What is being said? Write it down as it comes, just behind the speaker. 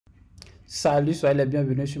Salut, soyez les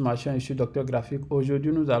bienvenus sur ma chaîne, je suis Docteur Graphique.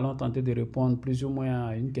 Aujourd'hui, nous allons tenter de répondre plus ou moins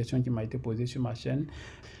à une question qui m'a été posée sur ma chaîne.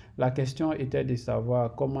 La question était de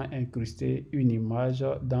savoir comment incruster une image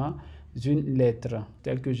dans une lettre,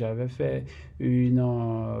 telle que j'avais fait une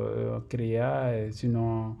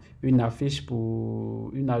sinon une affiche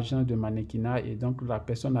pour une agence de mannequinat, et donc la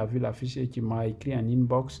personne a vu l'affiche et qui m'a écrit en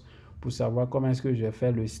inbox pour savoir comment est-ce que je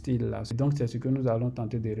fais le style là. Donc c'est ce que nous allons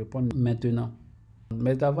tenter de répondre maintenant.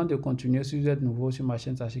 Mais avant de continuer, si vous êtes nouveau sur ma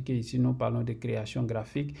chaîne, sachez qu'ici nous parlons de création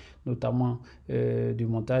graphique, notamment du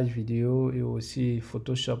montage vidéo et aussi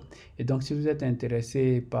Photoshop. Et donc si vous êtes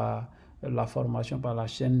intéressé par la formation, par la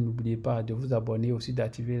chaîne, n'oubliez pas de vous abonner, aussi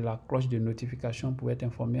d'activer la cloche de notification pour être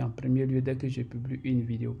informé en premier lieu dès que je publie une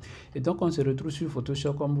vidéo. Et donc on se retrouve sur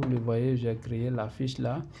Photoshop. Comme vous le voyez, j'ai créé la fiche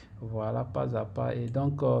là, voilà, pas à pas. Et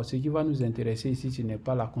donc ce qui va nous intéresser ici, ce n'est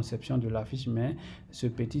pas la conception de la fiche, mais ce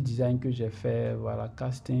petit design que j'ai fait, voilà,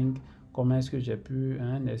 casting, comment est-ce que j'ai pu,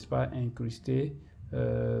 n'est-ce pas, incruster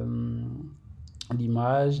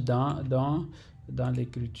l'image dans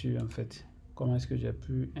l'écriture en fait. Comment est-ce que j'ai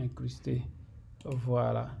pu incruster,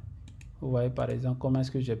 voilà, vous voyez par exemple comment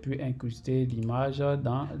est-ce que j'ai pu incruster l'image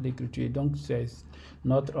dans l'écriture. Donc c'est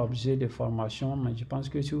notre objet de formation, mais je pense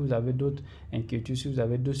que si vous avez d'autres inquiétudes, si vous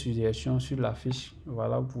avez d'autres suggestions sur la fiche,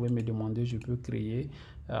 voilà, vous pouvez me demander, je peux créer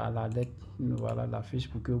à la lettre, voilà, la fiche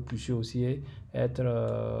pour que vous puissiez aussi être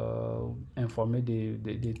informé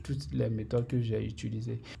de toutes les méthodes que j'ai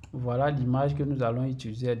utilisées. Voilà, l'image que nous allons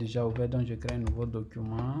utiliser est déjà ouverte, donc je crée un nouveau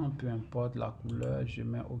document, peu importe la couleur, je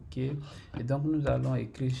mets OK. Et donc nous allons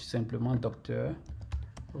écrire simplement docteur,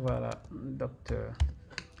 voilà, docteur,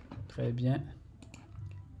 très bien.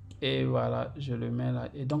 Et voilà, je le mets là.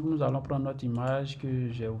 Et donc nous allons prendre notre image que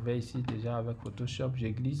j'ai ouvert ici déjà avec Photoshop, je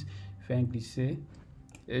glisse, fais un glisser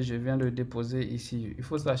et je viens le déposer ici. Il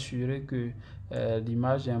faut s'assurer que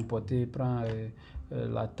l'image importée prend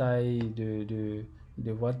la taille de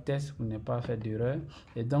votre texte pour ne pas faire d'erreur.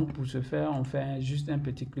 Et donc pour ce faire, on fait juste un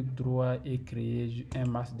petit clic droit et créer un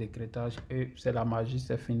masque d'écrêtage, et c'est la magie,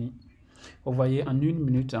 c'est fini. Vous voyez, en une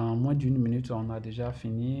minute, en moins d'une minute, on a déjà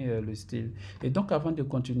fini le style. Et donc avant de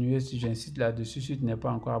continuer, si j'insiste là-dessus, si tu n'es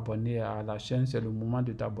pas encore abonné à la chaîne, c'est le moment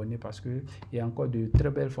de t'abonner parce que il y a encore de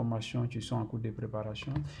très belles formations qui sont en cours de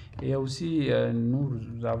préparation. Et aussi, nous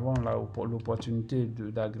avons l'opportunité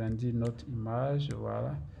d'agrandir notre image,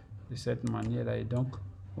 voilà, de cette manière-là. Et donc,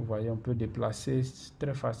 vous voyez, on peut déplacer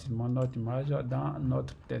très facilement notre image dans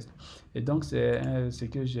notre texte. Et donc, c'est ce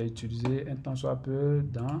que j'ai utilisé un tant soit peu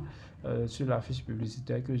sur la fiche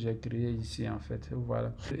publicitaire que j'ai créée ici, en fait.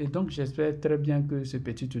 Voilà. Et donc, j'espère très bien que ce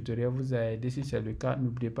petit tutoriel vous a aidé. Si c'est le cas,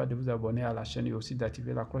 n'oubliez pas de vous abonner à la chaîne et aussi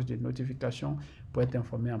d'activer la cloche de notification pour être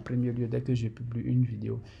informé en premier lieu dès que je publie une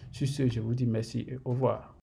vidéo. Sur ce, je vous dis merci et au revoir.